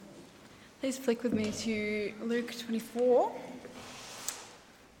Please flick with me to Luke 24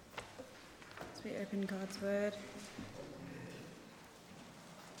 as we open God's Word.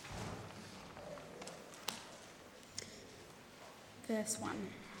 Verse 1.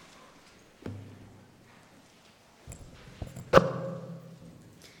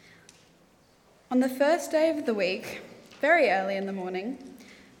 On the first day of the week, very early in the morning,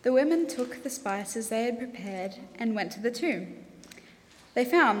 the women took the spices they had prepared and went to the tomb. They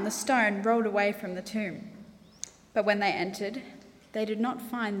found the stone rolled away from the tomb. But when they entered, they did not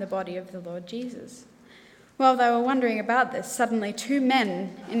find the body of the Lord Jesus. While they were wondering about this, suddenly 2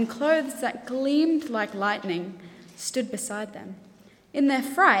 men in clothes that gleamed like lightning stood beside them. In their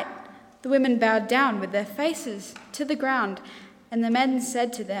fright, the women bowed down with their faces to the ground, and the men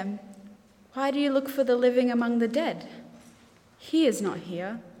said to them, "Why do you look for the living among the dead? He is not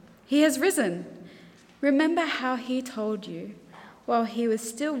here. He has risen. Remember how he told you while he was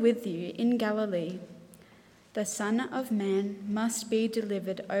still with you in Galilee. The Son of Man must be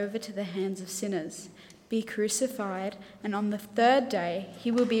delivered over to the hands of sinners, be crucified, and on the 3rd day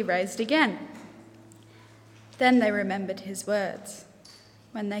he will be raised again." Then they remembered his words.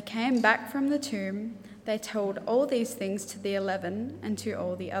 When they came back from the tomb, they told all these things to the 11 and to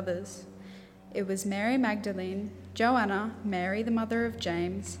all the others. It was Mary Magdalene, Joanna, Mary the mother of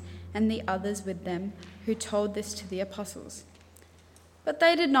James, and the others with them who told this to the apostles. But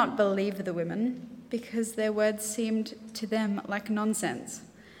they did not believe the women, because their words seemed to them like nonsense.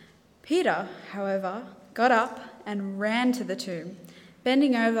 Peter, however, got up and ran to the tomb.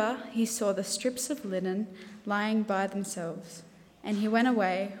 Bending over, he saw the strips of linen lying by themselves, and he went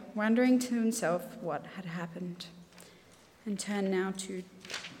away, wondering to himself what had happened. And turn now to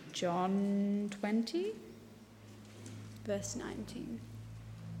John 20, verse 19.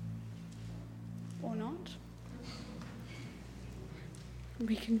 Or not?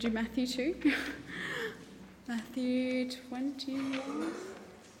 We can do Matthew 2. Matthew 21.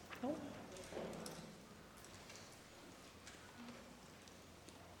 Oh.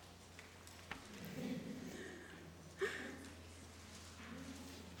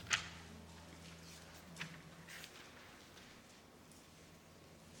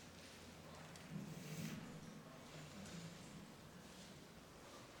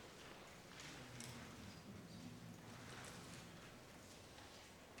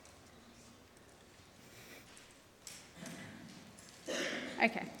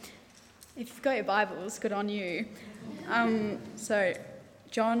 Okay, if you've got your Bibles, good on you. So,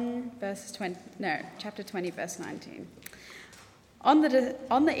 chapter 20, verse 19. On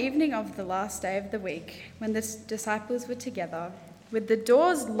the evening of the last day of the week, when the disciples were together, with the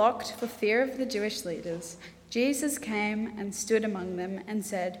doors locked for fear of the Jewish leaders, Jesus came and stood among them and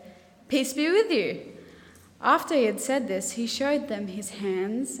said, "Peace be with you." After he had said this, he showed them his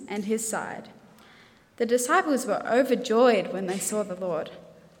hands and his side. The disciples were overjoyed when they saw the Lord.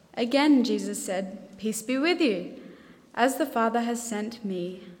 Again, Jesus said, "Peace be with you. As the Father has sent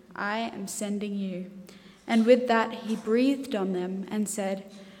me, I am sending you." And with that, he breathed on them and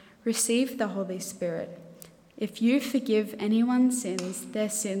said, "Receive the Holy Spirit. If you forgive anyone's sins, their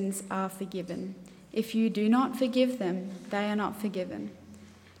sins are forgiven. If you do not forgive them, they are not forgiven."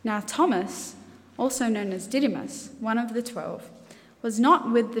 Now Thomas, also known as Didymus, one of the 12, was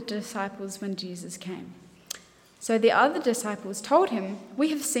not with the disciples when Jesus came. So the other disciples told him, "We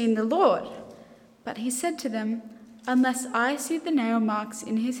have seen the Lord." But he said to them, "Unless I see the nail marks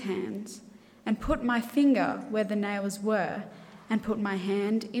in his hands, and put my finger where the nails were, and put my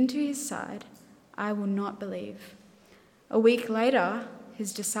hand into his side, I will not believe." A week later,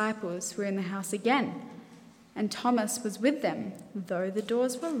 his disciples were in the house again, and Thomas was with them. Though the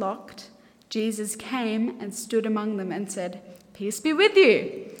doors were locked, Jesus came and stood among them and said, "Peace be with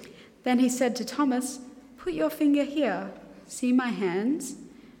you." Then he said to Thomas, "Put your finger here. See my hands?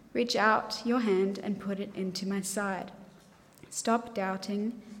 Reach out your hand and put it into my side. Stop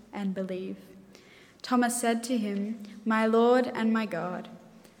doubting and believe." Thomas said to him, "My Lord and my God."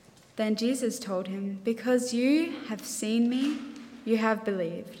 Then Jesus told him, "Because you have seen me, you have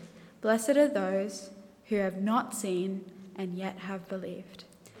believed. Blessed are those who have not seen and yet have believed."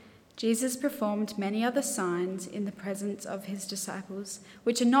 Jesus performed many other signs in the presence of his disciples,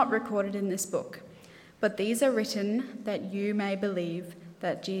 which are not recorded in this book. But these are written that you may believe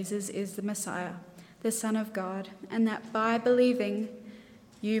that Jesus is the Messiah, the Son of God, and that by believing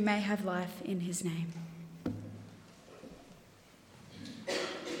you may have life in his name.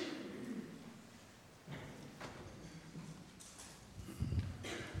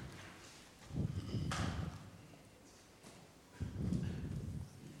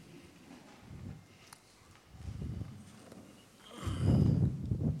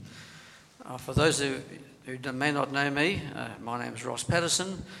 For those who may not know me, my name is Ross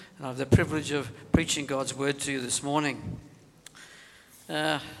Patterson, and I have the privilege of preaching God's word to you this morning.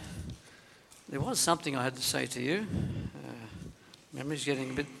 There was something I had to say to you. Memory's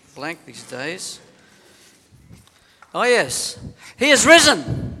getting a bit blank these days. Oh yes, He is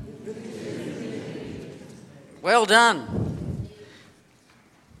risen. Well done.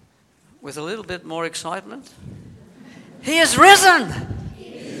 With a little bit more excitement. He is risen.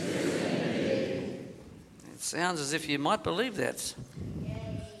 It sounds as if you might believe that.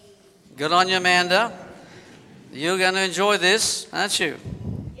 Good on you, Amanda. You're going to enjoy this, aren't you?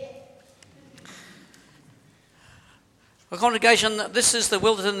 Well, congregation, this is the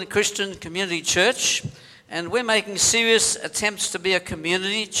Wilderton Christian Community Church, and we're making serious attempts to be a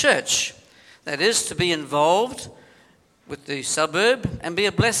community church. That is, to be involved with the suburb and be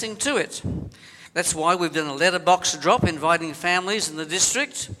a blessing to it. That's why we've done a letterbox drop inviting families in the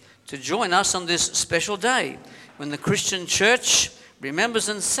district to join us on this special day when the Christian church remembers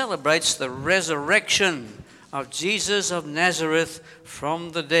and celebrates the resurrection of Jesus of Nazareth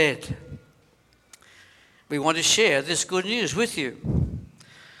from the dead. We want to share this good news with you.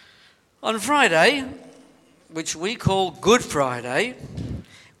 On Friday, which we call Good Friday,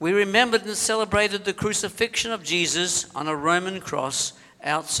 we remembered and celebrated the crucifixion of Jesus on a Roman cross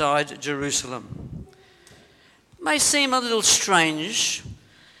outside Jerusalem. It may seem a little strange,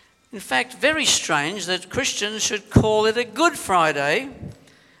 in fact very strange, that Christians should call it a Good Friday,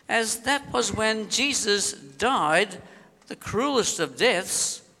 as that was when Jesus died the cruelest of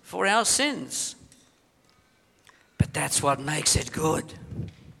deaths for our sins. But that's what makes it good.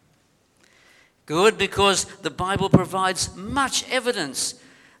 Good because the Bible provides much evidence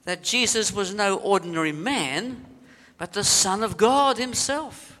that Jesus was no ordinary man, but the Son of God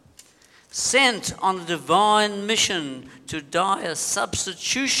himself, sent on a divine mission to die a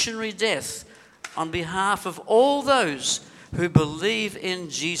substitutionary death on behalf of all those who believe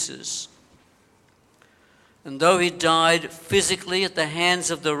in Jesus. And though he died physically at the hands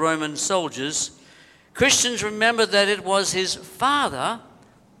of the Roman soldiers, Christians remember that it was his Father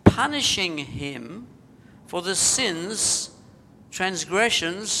punishing him for the sins,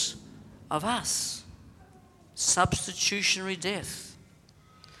 transgressions of us. Substitutionary death.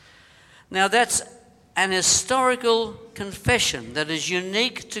 Now that's an historical confession that is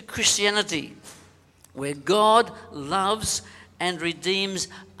unique to Christianity, where God loves and redeems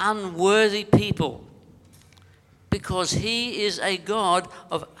unworthy people because he is a God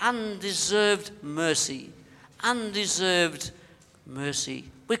of undeserved mercy. Undeserved mercy.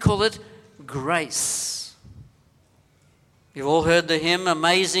 We call it grace. You've all heard the hymn,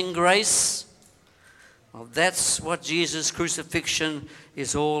 Amazing Grace? Well, that's what Jesus' crucifixion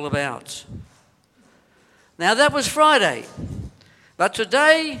is all about. Now, that was Friday. But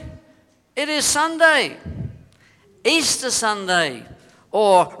today, it is Sunday. Easter Sunday,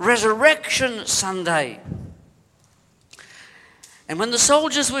 or Resurrection Sunday. And when the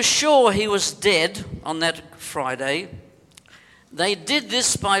soldiers were sure he was dead on that Friday, they did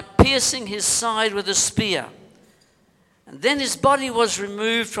this by piercing his side with a spear. And then his body was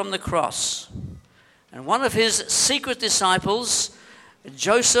removed from the cross. And one of his secret disciples,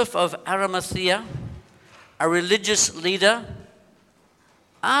 Joseph of Arimathea, a religious leader,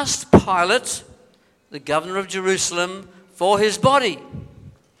 asked Pilate, the governor of Jerusalem, for his body.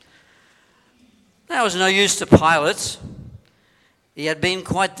 That was no use to Pilate. He had been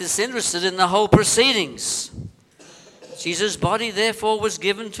quite disinterested in the whole proceedings. Jesus' body, therefore, was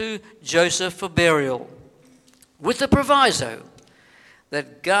given to Joseph for burial, with the proviso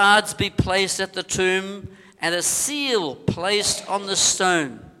that guards be placed at the tomb and a seal placed on the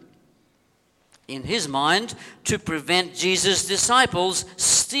stone. In his mind, to prevent Jesus' disciples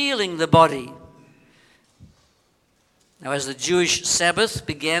stealing the body. Now, as the Jewish Sabbath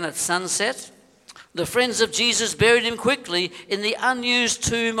began at sunset, the friends of Jesus buried him quickly in the unused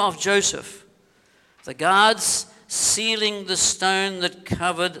tomb of Joseph, the guards sealing the stone that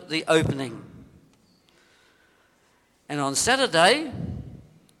covered the opening. And on Saturday,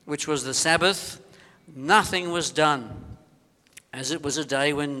 which was the Sabbath, nothing was done, as it was a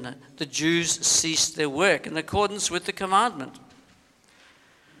day when the Jews ceased their work in accordance with the commandment.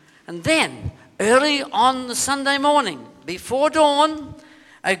 And then, early on the Sunday morning, before dawn,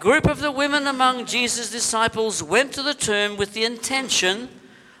 a group of the women among Jesus' disciples went to the tomb with the intention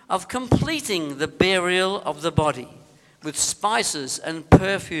of completing the burial of the body with spices and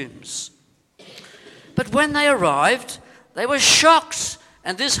perfumes. But when they arrived, they were shocked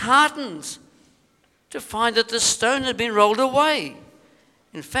and disheartened to find that the stone had been rolled away.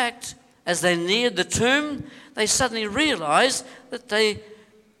 In fact, as they neared the tomb, they suddenly realized that they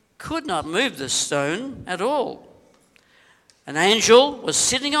could not move the stone at all. An angel was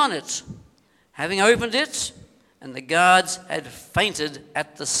sitting on it, having opened it, and the guards had fainted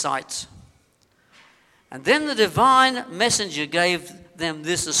at the sight. And then the divine messenger gave them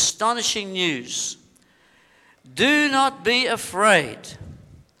this astonishing news. Do not be afraid.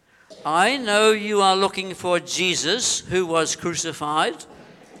 I know you are looking for Jesus who was crucified.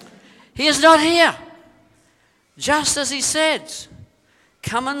 He is not here, just as he said.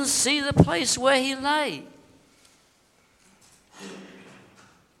 Come and see the place where he lay.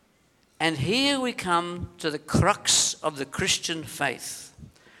 And here we come to the crux of the Christian faith,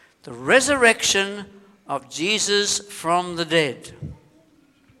 the resurrection of Jesus from the dead.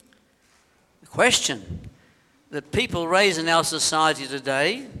 The question that people raise in our society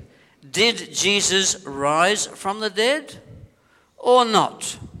today, did Jesus rise from the dead or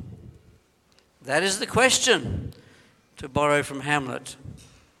not? That is the question, to borrow from Hamlet.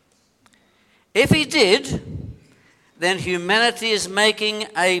 If he did, then humanity is making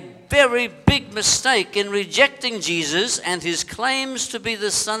a very big mistake in rejecting Jesus and his claims to be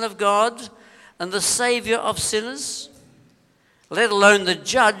the Son of God and the Saviour of sinners, let alone the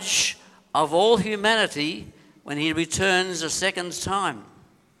judge of all humanity when he returns a second time.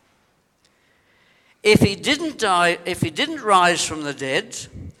 If he didn't rise from the dead,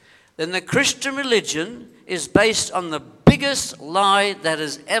 then the Christian religion is based on the biggest lie that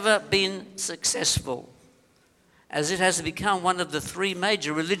has ever been successful, as it has become one of the three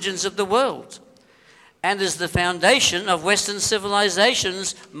major religions of the world, and is the foundation of Western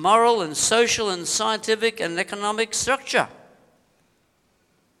civilization's moral and social and scientific and economic structure.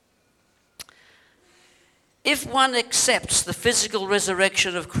 If one accepts the physical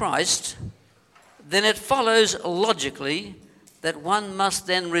resurrection of Christ, then it follows logically that one must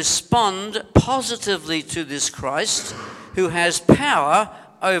then respond positively to this Christ who has power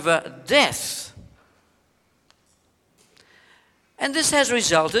over death. And this has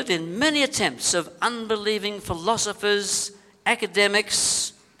resulted in many attempts of unbelieving philosophers,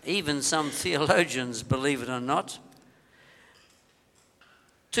 academics, even some theologians, believe it or not,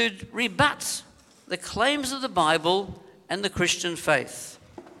 to rebut the claims of the Bible and the Christian faith.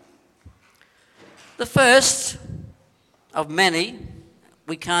 The first of many,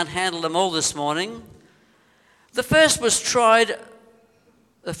 we can't handle them all this morning. The first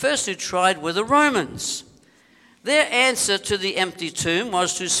who tried were the Romans. Their answer to the empty tomb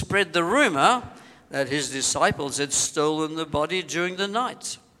was to spread the rumor that his disciples had stolen the body during the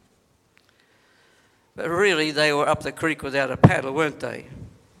night. But really, they were up the creek without a paddle, weren't they?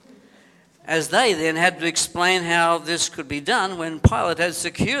 As they then had to explain how this could be done when Pilate had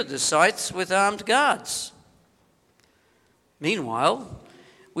secured the sites with armed guards. Meanwhile,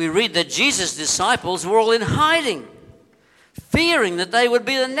 we read that Jesus' disciples were all in hiding, fearing that they would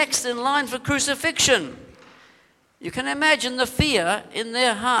be the next in line for crucifixion. You can imagine the fear in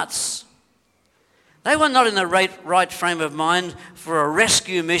their hearts. They were not in the right frame of mind for a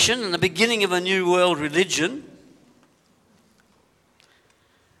rescue mission and the beginning of a new world religion.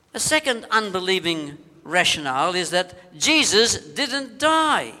 A second unbelieving rationale is that Jesus didn't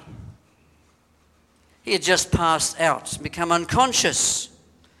die. He had just passed out, become unconscious.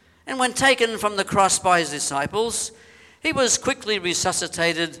 And when taken from the cross by his disciples, he was quickly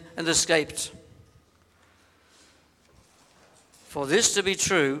resuscitated and escaped. For this to be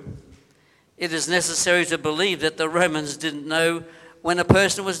true, it is necessary to believe that the Romans didn't know when a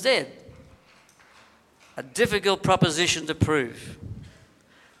person was dead. A difficult proposition to prove.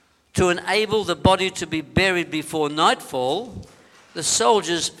 To enable the body to be buried before nightfall, the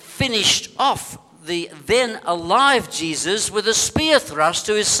soldiers finished off the then alive Jesus with a spear thrust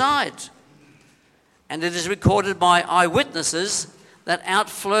to his side. And it is recorded by eyewitnesses that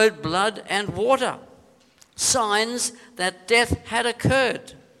outflowed blood and water, signs that death had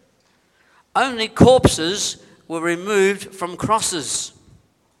occurred. Only corpses were removed from crosses.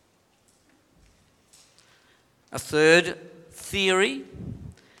 A third theory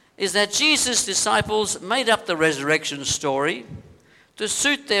is that Jesus' disciples made up the resurrection story to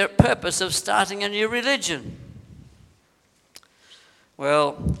suit their purpose of starting a new religion.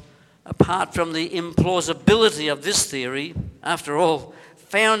 Well, apart from the implausibility of this theory, after all,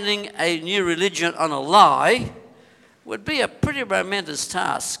 founding a new religion on a lie would be a pretty momentous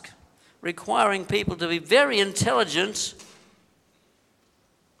task, requiring people to be very intelligent.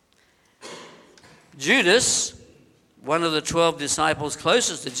 Judas, one of the 12 disciples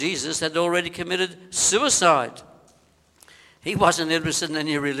closest to Jesus, had already committed suicide. He wasn't interested in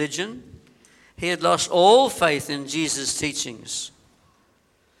any religion. He had lost all faith in Jesus' teachings.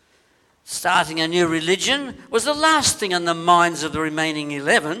 starting a new religion was the last thing on the minds of the remaining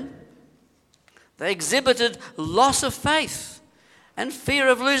 11. They exhibited loss of faith and fear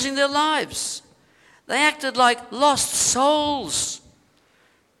of losing their lives. They acted like lost souls.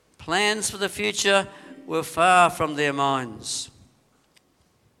 Plans for the future were far from their minds.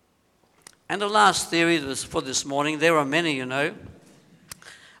 And the last theory for this morning, there are many, you know.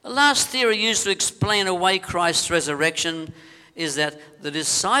 The last theory used to explain away Christ's resurrection is that the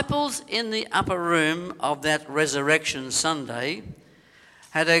disciples in the upper room of that resurrection Sunday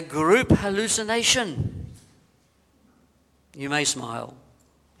had a group hallucination. You may smile.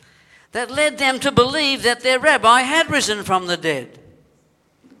 That led them to believe that their rabbi had risen from the dead.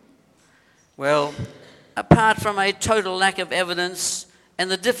 Well, apart from a total lack of evidence and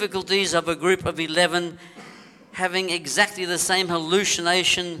the difficulties of a group of 11 having exactly the same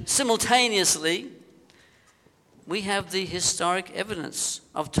hallucination simultaneously, we have the historic evidence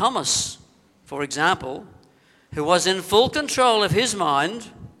of Thomas, for example, who was in full control of his mind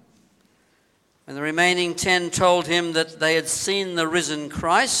when the remaining 10 told him that they had seen the risen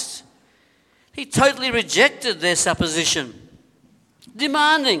Christ. He totally rejected their supposition,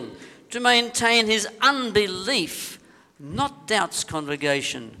 demanding to maintain his unbelief, not doubt's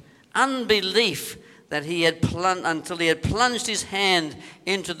congregation, unbelief that he had until he had plunged his hand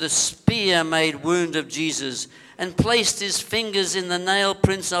into the spear-made wound of Jesus and placed his fingers in the nail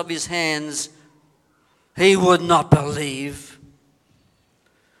prints of his hands, he would not believe.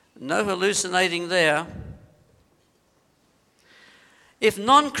 No hallucinating there. If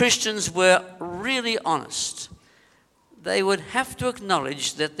non-Christians were really honest, they would have to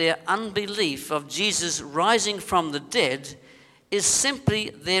acknowledge that their unbelief of Jesus rising from the dead is simply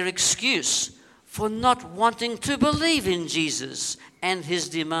their excuse for not wanting to believe in Jesus and his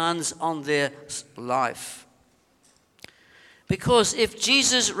demands on their life. Because if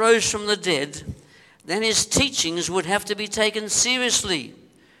Jesus rose from the dead, then his teachings would have to be taken seriously,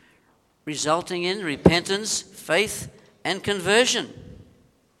 resulting in repentance, faith, and conversion.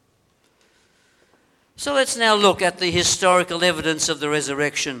 So let's now look at the historical evidence of the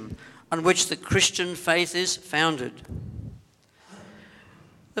resurrection on which the Christian faith is founded.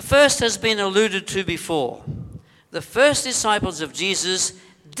 The first has been alluded to before. The first disciples of Jesus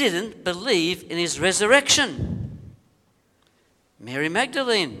didn't believe in his resurrection. Mary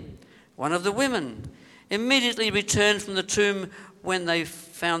Magdalene, one of the women, immediately returned from the tomb when they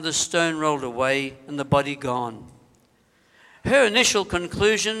found the stone rolled away and the body gone. Her initial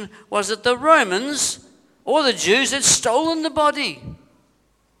conclusion was that the Romans or the Jews had stolen the body.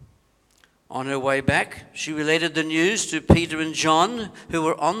 On her way back, she related the news to Peter and John, who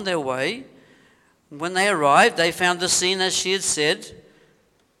were on their way. When they arrived, they found the scene as she had said.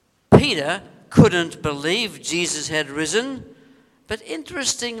 Peter couldn't believe Jesus had risen, but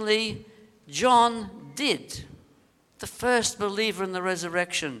interestingly, John did, the first believer in the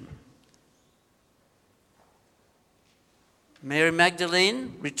resurrection. Mary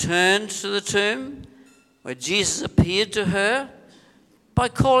Magdalene returned to the tomb where Jesus appeared to her by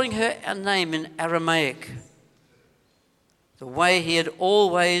calling her a name in Aramaic, the way he had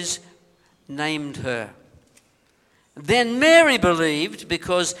always named her. Then Mary believed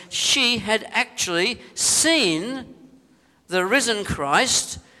because she had actually seen the risen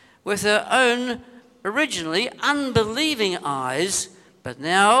Christ with her own originally unbelieving eyes, but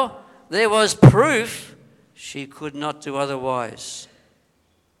now there was proof she could not do otherwise.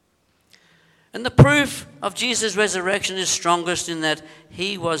 And the proof of Jesus' resurrection is strongest in that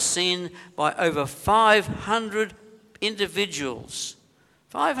he was seen by over 500 individuals.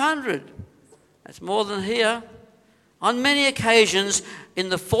 500. That's more than here. On many occasions in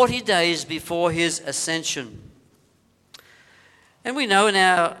the 40 days before his ascension. And we know in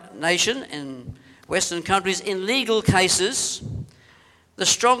our nation, in Western countries, in legal cases, the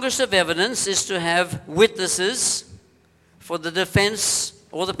strongest of evidence is to have witnesses for the defense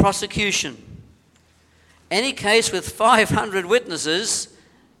or the prosecution. Any case with 500 witnesses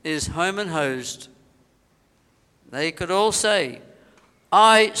is home and hosed. They could all say,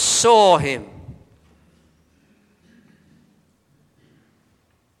 I saw him.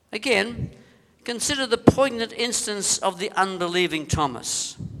 Again, consider the poignant instance of the unbelieving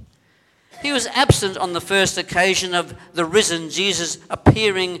Thomas. He was absent on the first occasion of the risen Jesus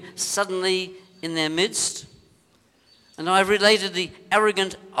appearing suddenly in their midst. And I related the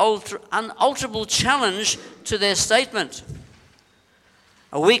arrogant, unalterable challenge to their statement.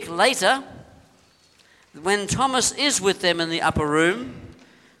 A week later, when Thomas is with them in the upper room,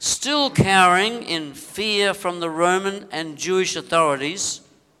 still cowering in fear from the Roman and Jewish authorities,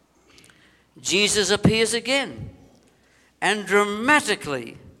 Jesus appears again and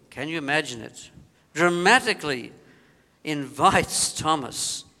dramatically can you imagine it? Dramatically invites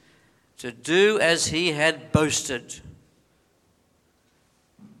Thomas to do as he had boasted.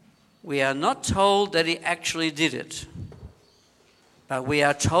 We are not told that he actually did it, but we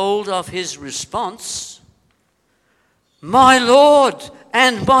are told of his response, "My Lord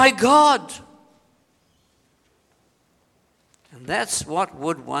and my God." And that's what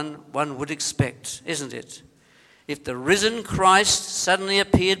one would expect, isn't it? If the risen Christ suddenly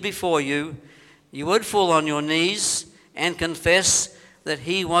appeared before you, you would fall on your knees and confess that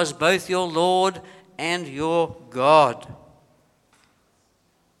he was both your Lord and your God.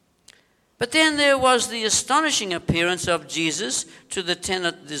 But then there was the astonishing appearance of Jesus to the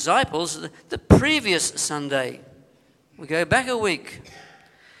 10 disciples the previous Sunday. We go back a week.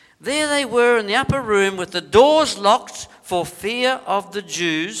 There they were in the upper room with the doors locked for fear of the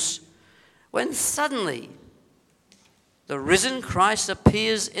Jews, when suddenly the risen Christ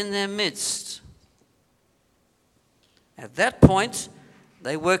appears in their midst. At that point,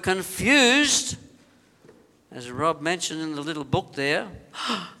 they were confused, as Rob mentioned in the little book there,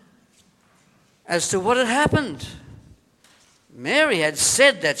 as to what had happened. Mary had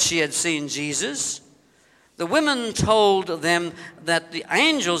said that she had seen Jesus. The women told them that the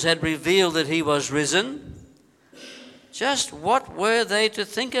angels had revealed that he was risen. Just what were they to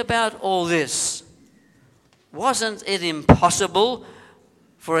think about all this? Wasn't it impossible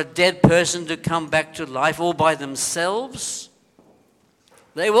for a dead person to come back to life all by themselves?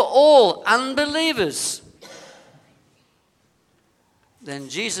 They were all unbelievers. Then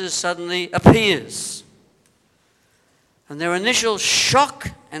Jesus suddenly appears. And their initial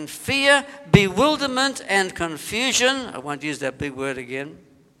shock and fear, bewilderment and confusion, I won't use that big word again,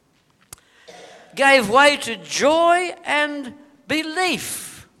 gave way to joy and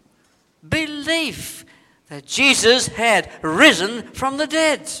belief. Belief that Jesus had risen from the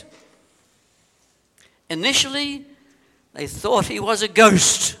dead. Initially, they thought he was a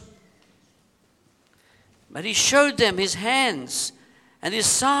ghost. But he showed them his hands and his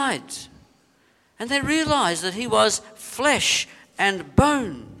side. And they realized that he was flesh and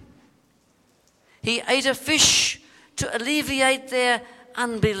bone. He ate a fish to alleviate their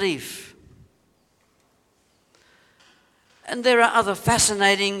unbelief. And there are other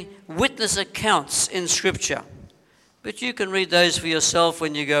fascinating witness accounts in Scripture, but you can read those for yourself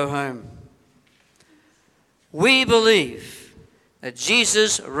when you go home. We believe that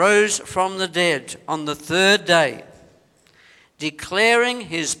Jesus rose from the dead on the third day, declaring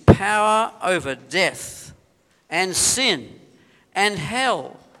his power over death and sin and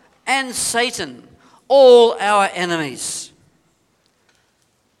hell and Satan, all our enemies.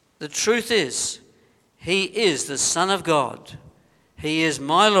 The truth is, he is the Son of God. He is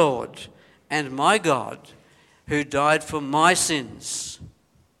my Lord and my God, who died for my sins.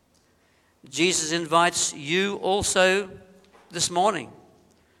 Jesus invites you also this morning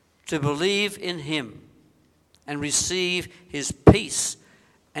to believe in him and receive his peace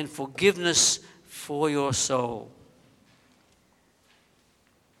and forgiveness for your soul.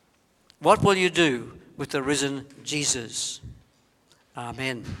 What will you do with the risen Jesus?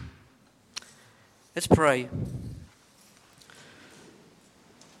 Amen. Let's pray.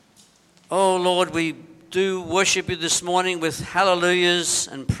 Oh Lord, we do worship you this morning with hallelujahs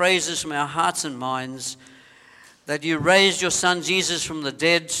and praises from our hearts and minds that you raised your Son Jesus from the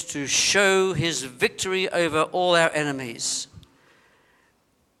dead to show his victory over all our enemies.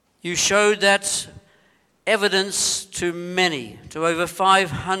 You showed that evidence to many, to over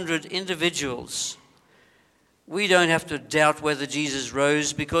 500 individuals. We don't have to doubt whether Jesus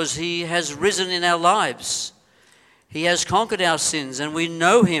rose because he has risen in our lives. He has conquered our sins and we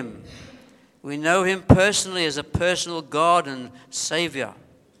know him. We know him personally as a personal God and Savior.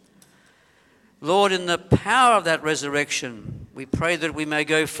 Lord, in the power of that resurrection, we pray that we may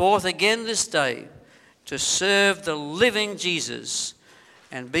go forth again this day to serve the living Jesus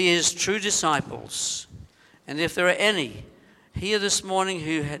and be his true disciples. And if there are any here this morning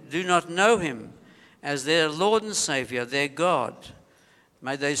who do not know him as their Lord and Savior, their God,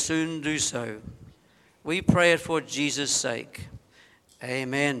 may they soon do so. We pray it for Jesus' sake.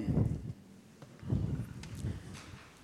 Amen.